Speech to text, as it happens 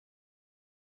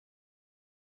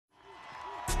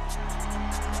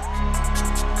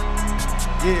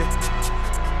Yeah.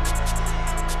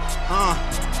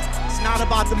 It's not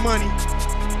about the money.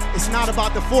 It's not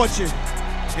about the fortune.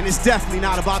 And it's definitely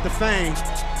not about the fame.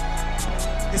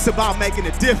 It's about making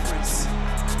a difference,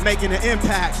 making an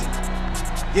impact.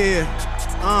 Yeah.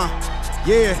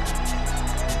 Yeah.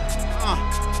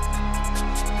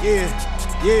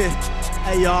 Yeah.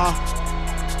 Hey, y'all.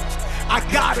 I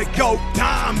gotta go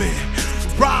diamond.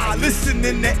 Ride,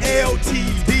 listening to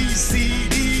LTD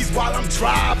CDs while I'm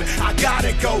driving. I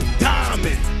gotta go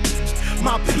diamond.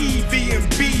 My PV and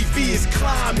BV is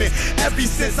climbing. Ever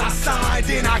since I signed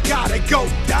in, I gotta go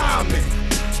diamond.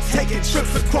 Taking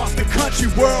trips across the country,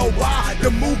 worldwide.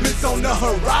 The movement's on the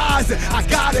horizon. I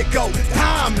gotta go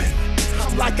diamond.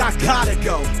 I'm like, I gotta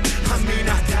go. I mean,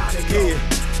 I gotta go.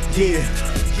 Yeah.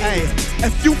 Hey,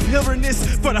 if you hearing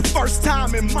this for the first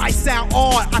time, it might sound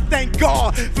odd. I thank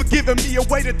God for giving me a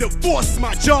way to divorce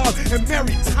my job and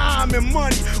marry time and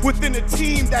money within a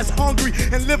team that's hungry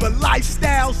and live a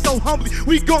lifestyle so humbly.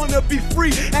 We gonna be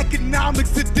free,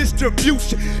 economics and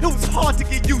distribution. It was hard to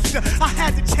get used to. I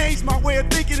had to change my way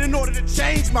of thinking in order to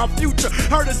change my future.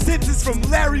 Heard a sentence from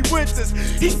Larry Winters.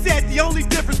 He said the only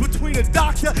difference between a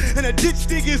doctor and a ditch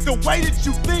digger is the way that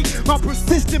you think. My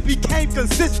persistence became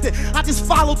consistent. I just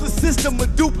followed the system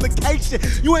of duplication.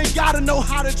 You ain't gotta know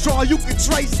how to draw, you can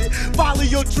trace it. Follow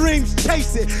your dreams,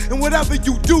 chase it. And whatever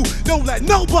you do, don't let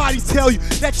nobody tell you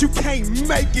that you can't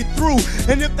make it through.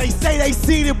 And if they say they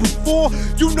seen it before,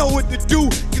 you know what to do.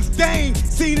 Cause they ain't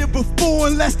seen it before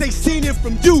unless they seen it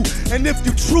from you. And if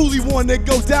you truly wanna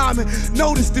go diamond,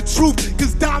 notice the truth.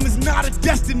 Cause diamond's not a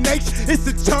destination, it's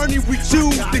a journey we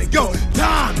choose to go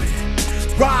diamond.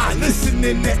 Ride,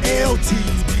 listening to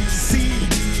LTD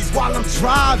CDs while I'm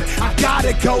driving. I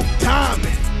gotta go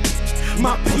diamond.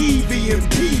 My PV and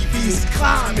BV is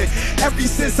climbing. Ever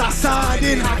since I signed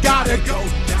in, I gotta go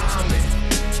diamond.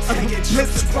 Taking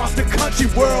trips across the country,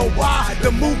 worldwide.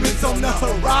 The movement's on the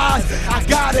horizon. I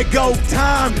gotta go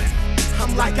diamond.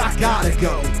 I'm like, I gotta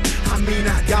go. I mean,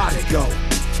 I gotta go.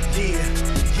 Yeah.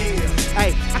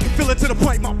 Hey, I can feel it to the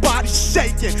point my body's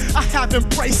shaking. I have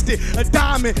embraced it. A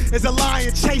diamond is a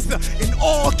lion chaser in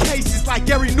all cases, like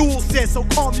Gary Newell said, so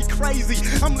call me crazy.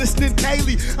 I'm listening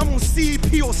daily. I'm on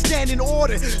CP or standing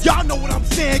order. Y'all know what I'm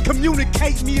saying.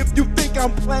 Communicate me if you think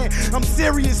I'm playing. I'm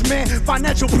serious, man.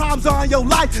 Financial problems are in your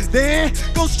life, then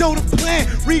go show the plan.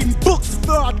 Reading books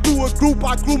before I do a group,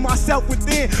 I grew myself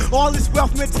within. All this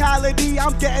wealth mentality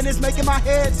I'm getting is making my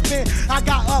head spin. I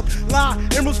got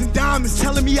upline emeralds and diamonds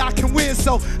telling me I can win.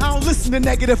 So I don't listen to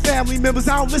negative family members,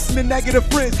 I don't listen to negative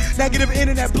friends. Negative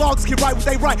internet blogs can write what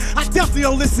they write. I definitely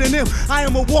don't listen to them. I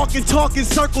am a walking, talking,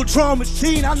 circle drum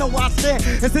machine. I know what I said.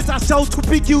 And since I showed 2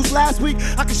 PQs last week,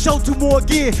 I can show 2 more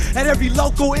again. At every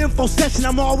local info session,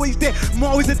 I'm always there. I'm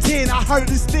always a 10. I heard of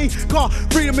this thing called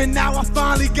freedom, and now I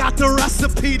finally got the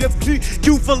recipe. The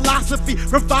PQ philosophy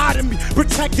provided me,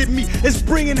 protected me. It's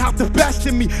bringing out the best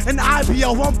in me. An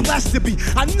IBO, I'm blessed to be.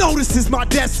 I know this is my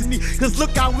destiny, cause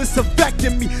look how it's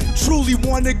affecting me. Truly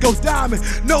wanna go diamond.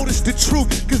 Notice the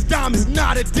truth, cause diamond's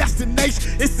not a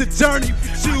destination, it's a journey we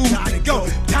choose to go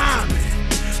diamond.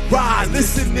 Ride,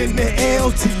 listening to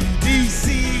LTD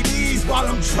CDs while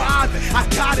I'm driving. I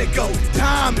gotta go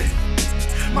diamond.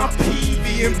 My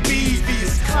PV and BV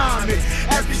is climbing.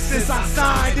 Ever since I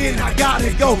signed in, I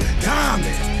gotta go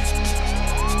diamond.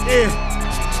 Yeah.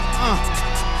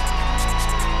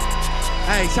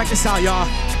 Hey, check this out, y'all.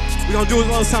 We're gonna do a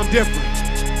little something different.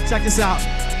 Check this out.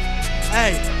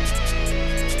 Hey.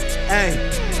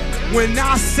 When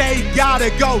I say gotta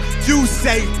go, you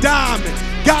say diamond.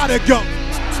 Gotta go.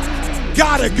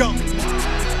 Gotta go.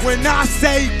 When I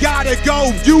say gotta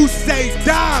go, you say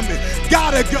diamond.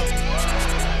 Gotta go.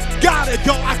 Gotta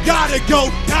go. I gotta go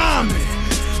diamond.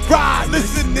 Ride,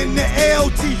 listening to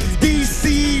LTD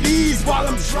CDs while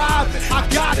I'm driving. I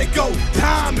gotta go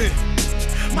diamond.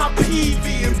 My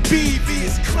PV and BV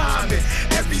is climbing.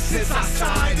 Ever since I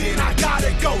signed in, I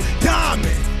gotta go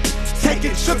diamond.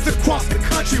 Taking trips across the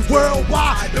country,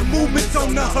 worldwide. The movement's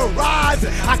on the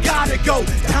horizon. I gotta go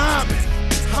diamond.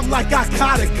 I'm like, I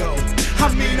gotta go.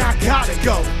 I mean, I gotta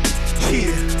go.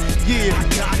 Yeah, I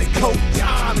gotta go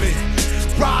diamond.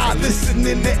 Ride,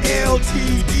 listening to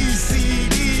LTD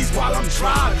CDs while I'm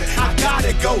driving. I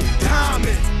gotta go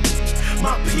diamond.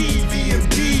 My PV and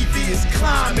BV is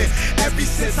climbing. Ever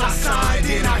since I signed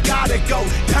in, I gotta go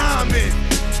diamond.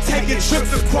 Taking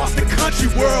trips across the country,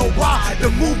 worldwide.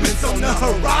 The movement's on the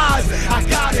horizon. I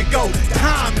gotta go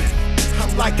diamond.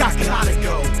 I'm like, I gotta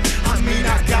go. I mean,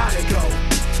 I gotta go.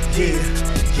 Yeah.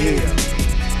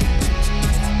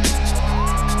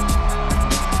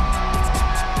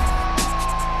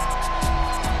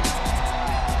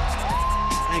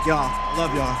 Thank y'all. I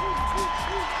love y'all.